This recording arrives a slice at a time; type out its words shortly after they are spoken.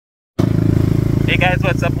Hey guys,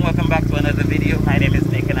 what's up and welcome back to another video. My name is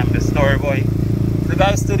Nick and I'm the Storyboy. So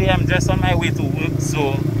guys, today I'm just on my way to work,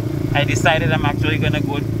 so I decided I'm actually gonna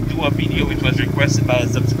go do a video which was requested by a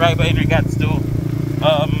subscriber in regards to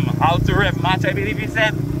how to rev match, I believe he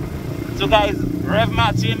said. So guys, rev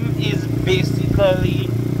matching is basically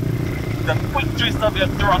the quick twist of your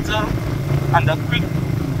throttle and the quick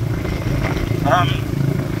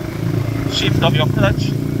shift of your clutch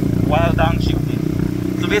while downshifting.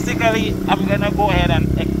 So basically I'm gonna go ahead and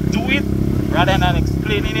do it rather than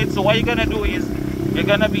explaining it. So what you're gonna do is you're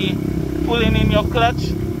gonna be pulling in your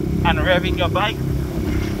clutch and revving your bike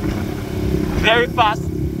very fast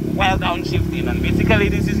while downshifting, and basically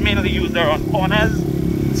this is mainly used around corners.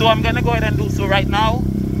 So I'm gonna go ahead and do so right now,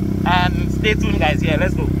 and stay tuned guys. Yeah,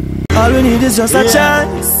 let's go. All we need is just a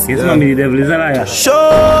chance. It's gonna be the devil is a liar.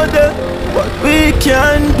 Show them what we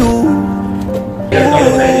can do.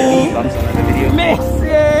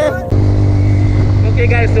 Okay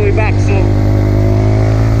guys, so we're back. So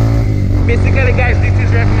basically guys, this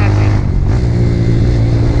is rev matching.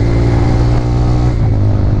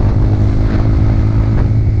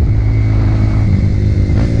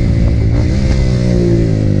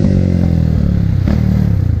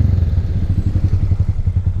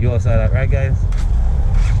 You all saw that, right guys?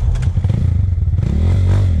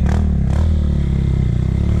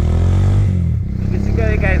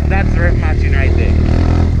 Basically guys, that's rev matching right there.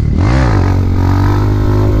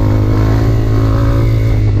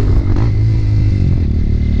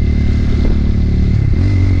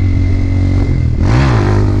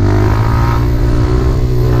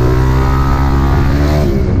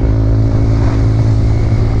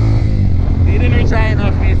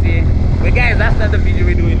 But guys, that's not the video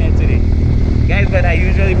we're doing here today. Guys, but I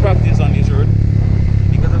usually practice on this road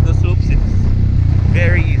because of the slopes. It's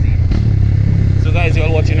very easy. So guys, you're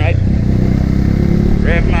all watching, right?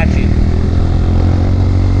 Rev matching.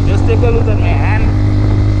 Just take a look at my hand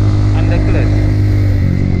and the clutch.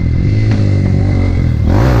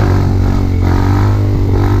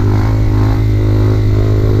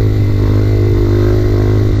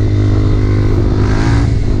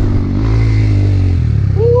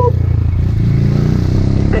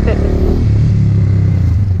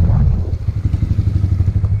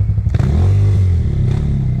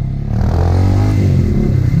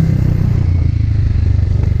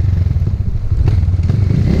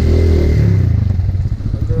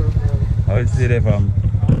 I see there from.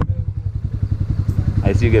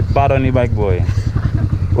 I see you get bad on the bike, boy.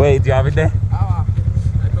 Wait, you have it there? I got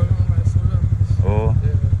it on my shoulder. Oh.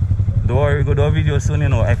 Yeah. Don't worry, we go do a video soon, you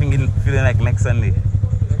know. I think it's feeling like next Sunday.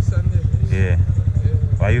 Next Sunday? Yeah.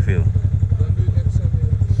 How you feel? Don't do it next Sunday.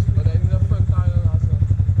 But I need a front tire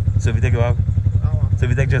also. So if you take it out? So if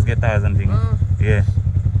you take just get tires and things? Yeah.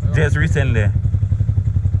 Just recent there.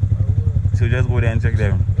 So just go there and check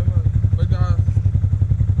them. Yeah, man. But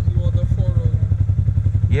you want the 4 road?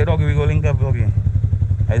 Yeah, doggy, we go link up, doggy.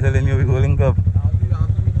 I telling you we go link up. I'll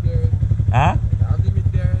meet there. Huh? I'll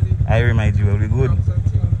meet there already. I remind you, we good.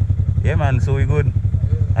 Yeah man, so we good.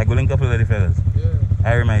 Yeah. I go link up with the fellas. Yeah.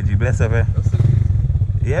 I remind you, bless up, eh? That's it.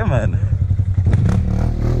 Yeah man.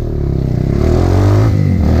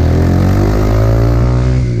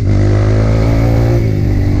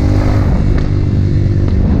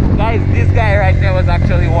 Guys, this guy right there was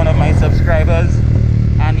actually one of my subscribers,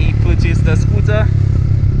 and he purchased a scooter,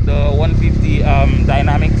 the 150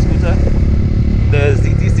 dynamic scooter, the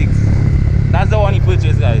ZT6. That's the one he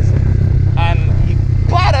purchased, guys. And he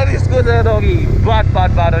bad on this scooter, doggy.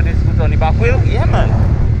 Bad on this scooter on the back wheel. Yeah man,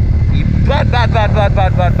 he bad.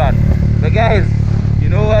 But guys, you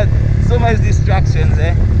know what, so much distractions,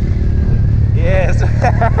 eh? Yes.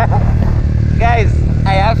 Guys,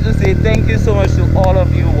 I have to say thank you so much to all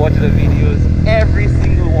of you who watch the videos, every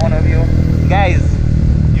single one of you. Guys,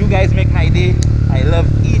 you guys make my day. I love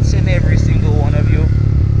each and every single one of you.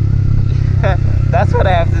 That's what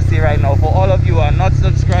I have to say right now. For all of you who are not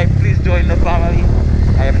subscribed, please join the family.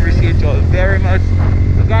 I appreciate you all very much.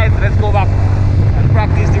 So guys, let's go back and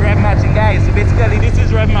practice the rev matching, guys. So basically this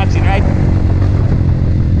is rev matching, right?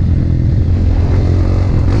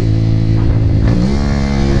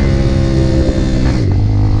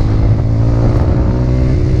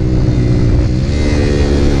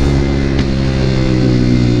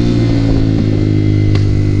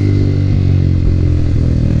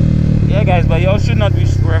 Guys, but y'all should not be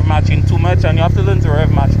rev matching too much, and you have to learn to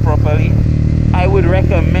rev match properly. I would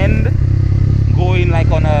recommend going like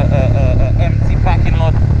on a empty parking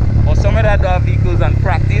lot or somewhere that have vehicles and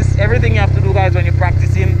practice. Everything you have to do, guys, when you're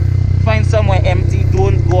practicing, find somewhere empty.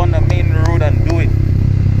 Don't go on the main road and do it.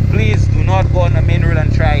 Please do not go on the main road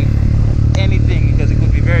and try anything, because it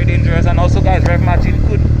could be very dangerous. And also So guys, rev matching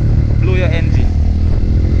could blow your engine.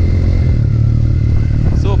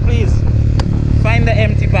 So please find the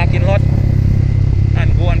empty parking lot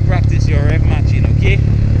and go and practice your rev matching, okay?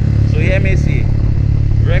 So here may see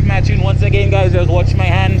rev matching. Once again guys, just watch my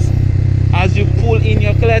hands. As you pull in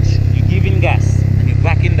your clutch, you give in gas and you're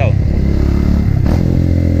backing down.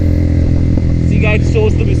 See guys, it's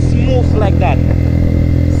supposed to be smooth like that.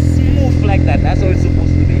 Smooth like that. That's how it's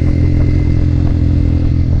supposed to be.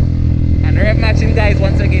 And rev matching guys,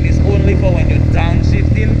 once again, is only for when you're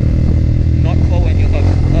downshifting, not for when you're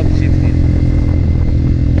upshifting.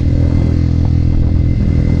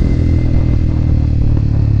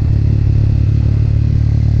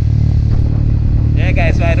 Yeah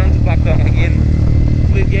guys, so I don't have to back down again.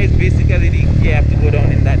 Fluid gear is basically the gear you have to go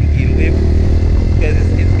down in that heel wave, because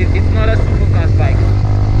it's not a super fast bike.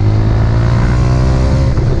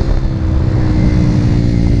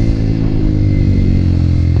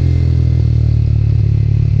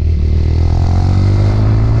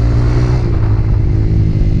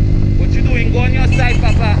 What you doing? Go on your side,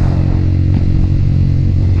 Papa.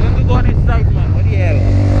 Don't go on his side, man. What the hell?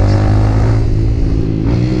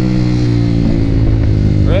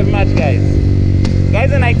 Rev match, guys.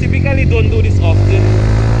 Guys, and I typically don't do this often.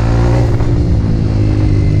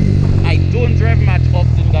 I don't rev match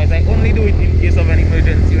often, guys. I only do it in case of an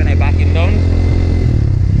emergency when I back it down.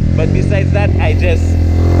 But besides that, I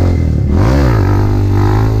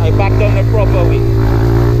back down the proper way.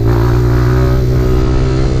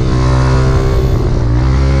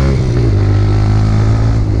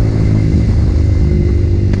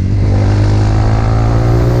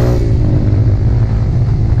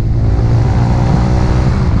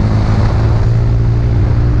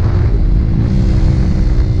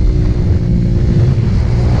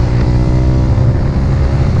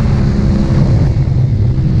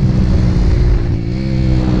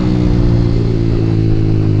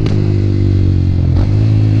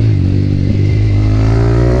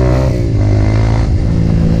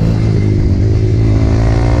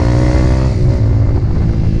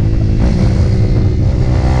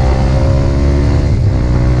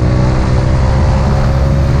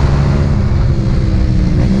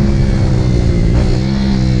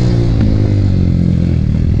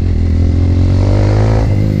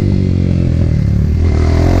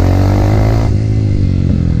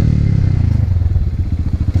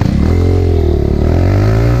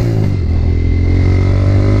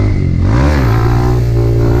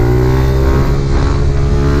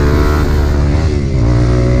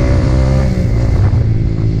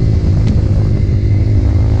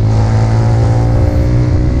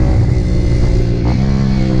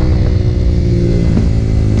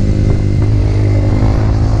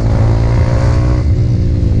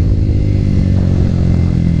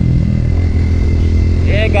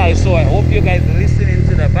 Guys, so I hope you guys are listening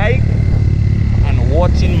to the bike and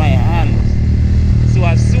watching my hands. So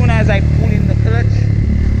as soon as I pull in the clutch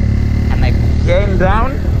and I turn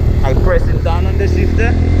down, I press it down on the shifter,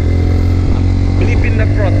 I'm flipping the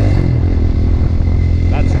throttle.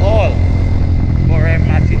 That's all for rev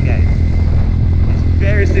matching, guys. It's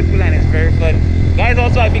very simple and it's very fun. Guys,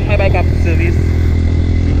 also I pick my bike up to service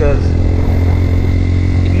because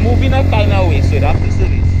it's moving a kind of way, so it has to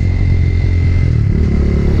service.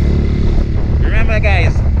 Remember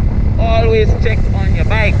guys, always check on your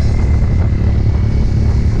bikes.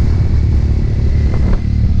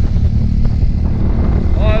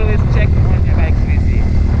 Always check on your bikes, Tracy.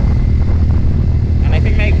 And I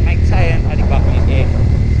think my tire at the back of the air,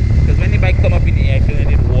 because when the bike come up in the air, I feel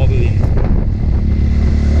it wobbling.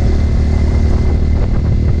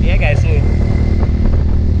 Yeah guys, so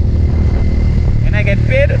when I get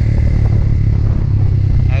paid,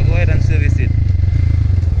 I'll go ahead and service it.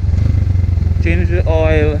 Change the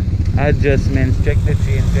oil, adjustments, check the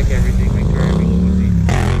chain, check everything, make sure everything's easy.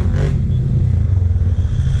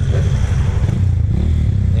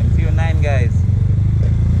 MTO9 guys.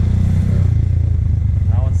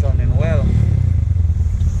 That one's sounding well.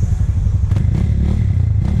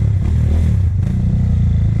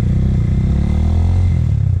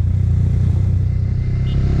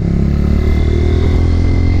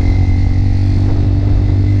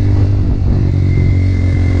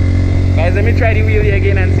 Guys, let me try the wheelie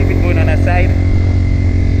again and see if it's going on the side,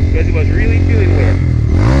 because it was really feeling weird.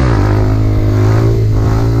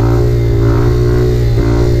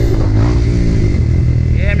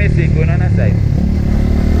 Yeah, I may say going on the side.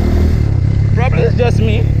 Probably it's just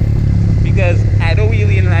me, because I don't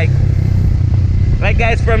wheelie in like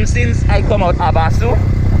guys, from since I come out Abasu,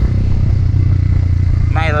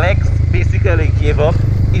 my legs basically gave up.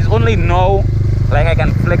 It's only now like I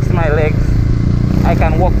can flex my legs I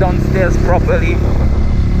can walk downstairs properly.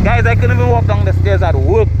 Guys, I couldn't even walk down the stairs at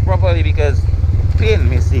work properly because pain,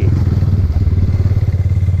 me see.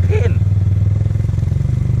 Pain.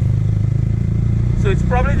 So it's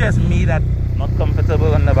probably just me that not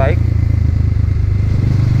comfortable on the bike.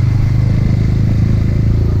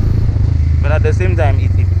 But at the same time,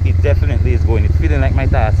 it definitely is going. It's feeling like my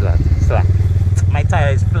tire is flat. My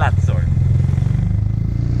tire is flat, sorry.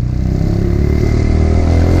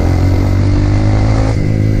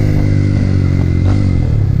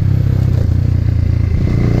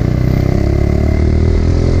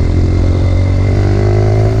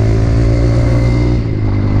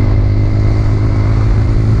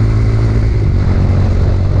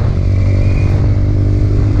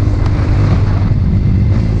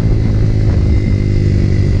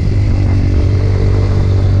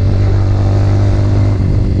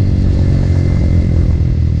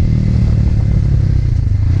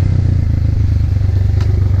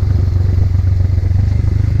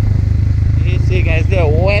 They're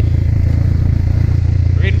wet.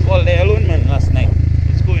 Rainfall there alone, man, last night.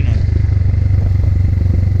 What's going on?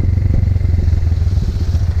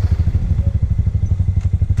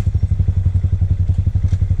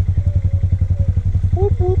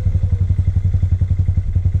 Whoop, whoop.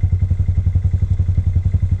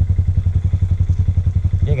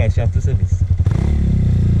 Yeah, guys, you have to service.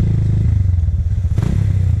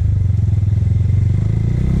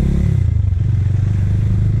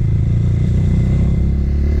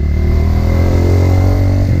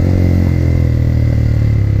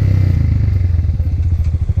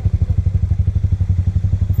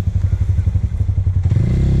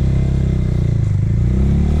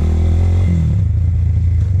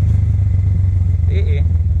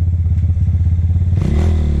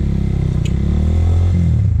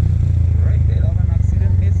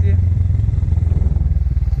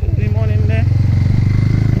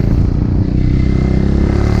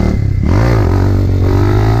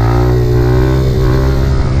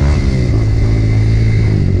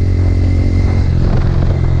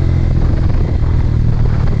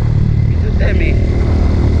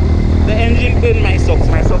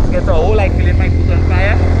 My socks get a hole, I feeling my foot on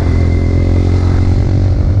fire.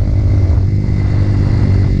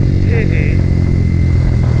 Hey.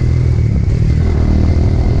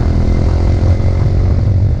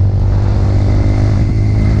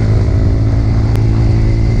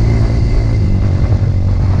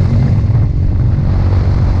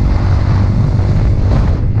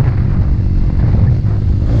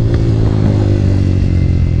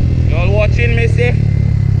 Y'all watching me, see?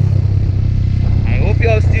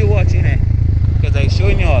 Y'all still watching it because I'm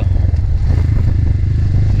showing y'all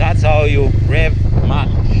that's how you rev match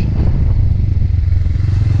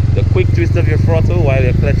the quick twist of your throttle while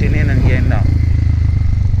you're clutching in and getting down.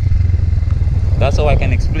 That's how I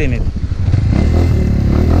can explain it.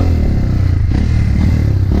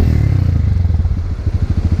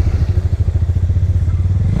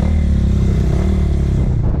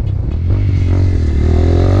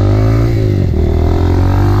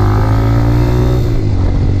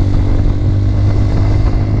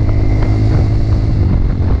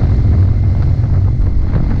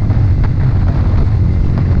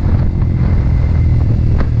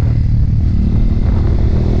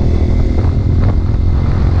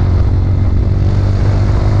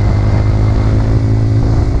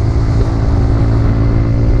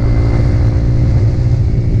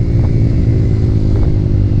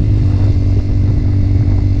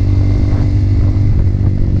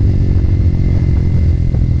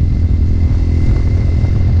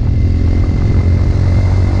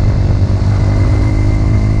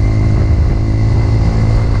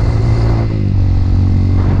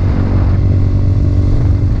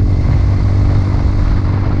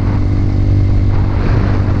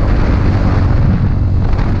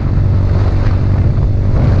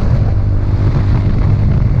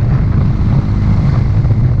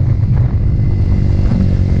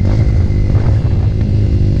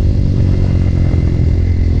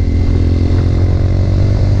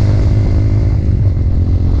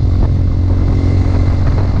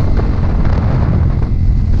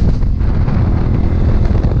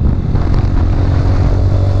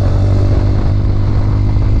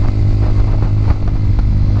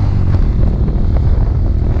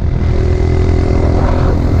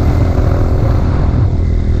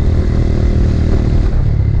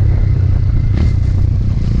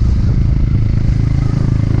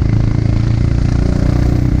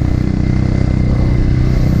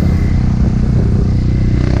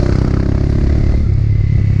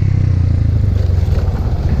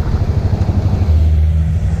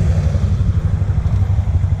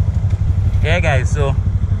 so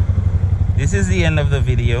this is the end of the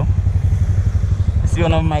video. I see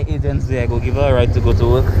one of my agents there. I go give her a ride to go to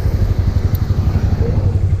work.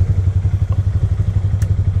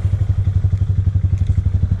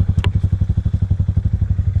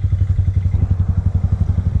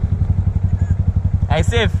 I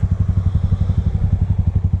safe.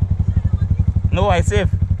 No, I safe.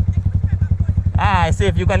 Ah, I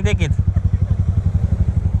safe. You can take it.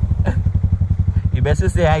 You best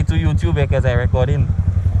say hi to YouTube because I recording.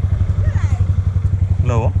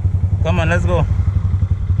 No. Come on, let's go.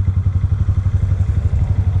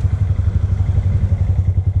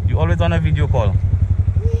 You always on a video call.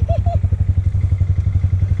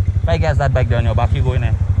 If I get that bike down your back, you go in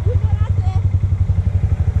there.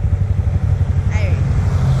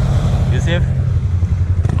 You safe?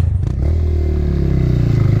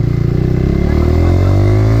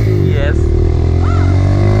 Yes.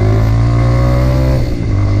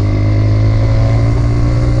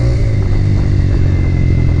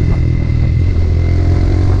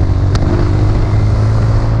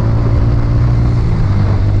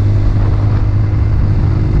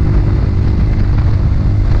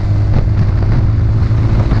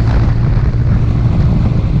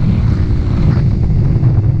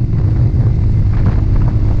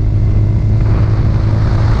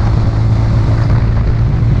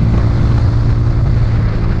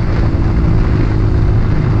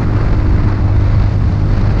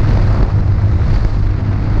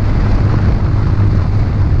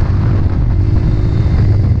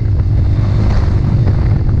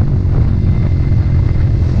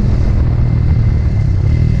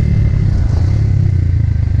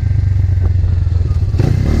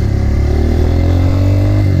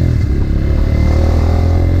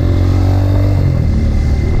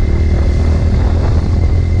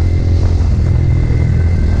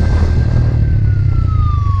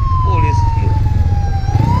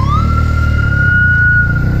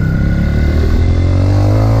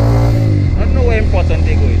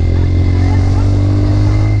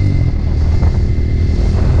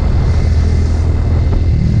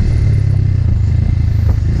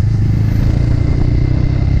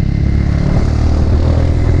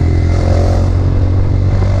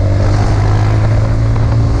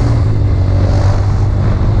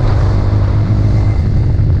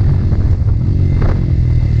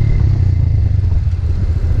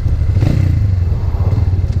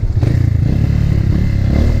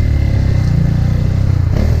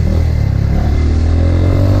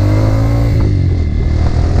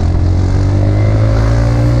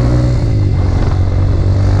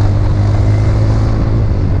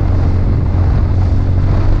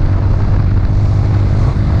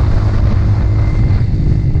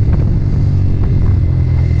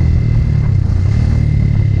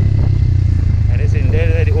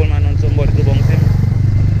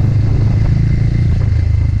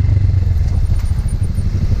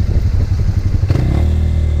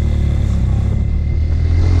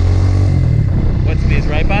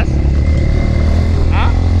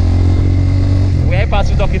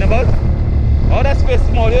 Talking about? Oh, that space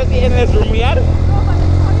small. You see in this room we had?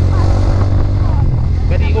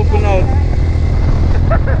 But he open out.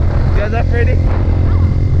 You guys afraid?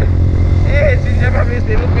 Hey, she's never missed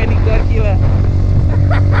it. Look when he got killer.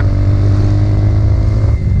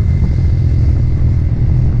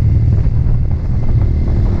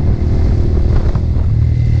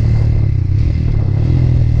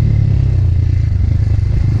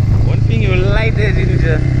 One thing you light is you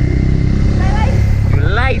just.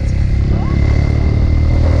 Light.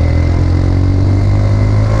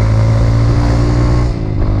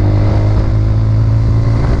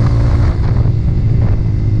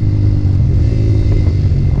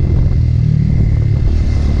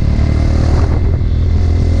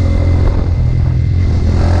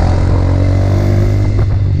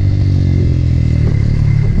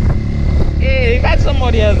 Hey, you got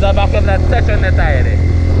somebody else that back of that touch on the tire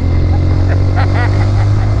there.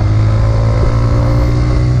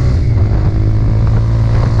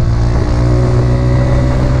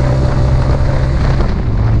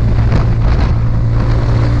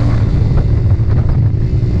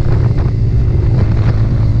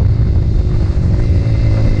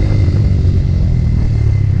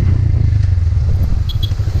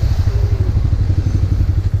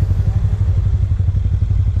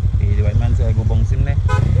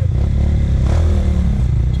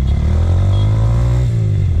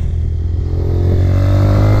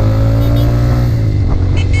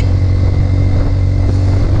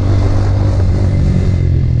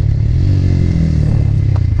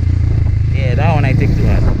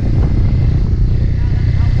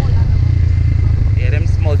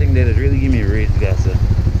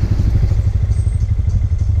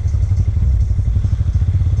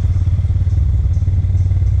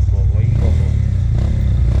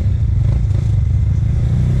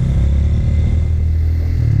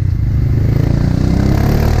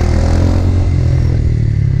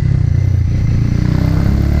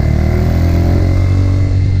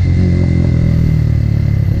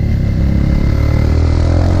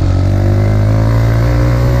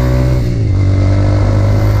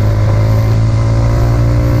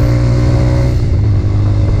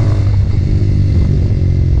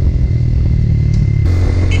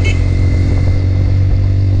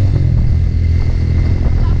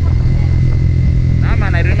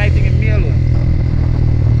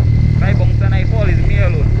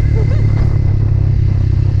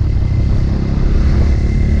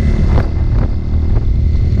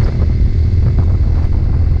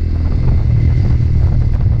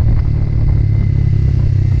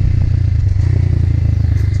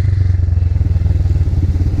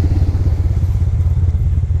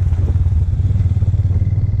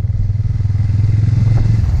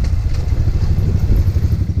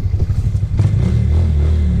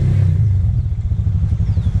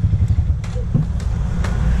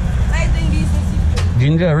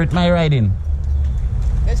 Ginger, rate my riding.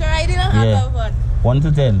 You're riding on Yeah. what? 1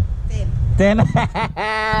 to 10. 10. 10.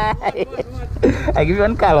 I give you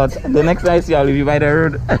 1 callot. The next time I see, I'll leave you by the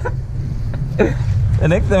road. The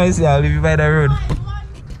next time I see, I'll leave you by the road. One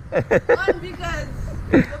because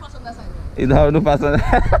no pass on that side. You don't have no pass on.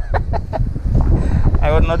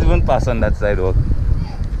 I would not even pass on that sidewalk.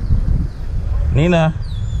 Nina.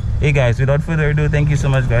 Hey guys, without further ado, thank you so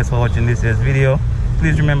much guys for watching this year's video.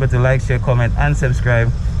 Please remember to like, share, comment and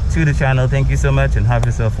subscribe to the channel. Thank you so much and have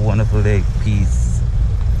yourself a wonderful day. Peace.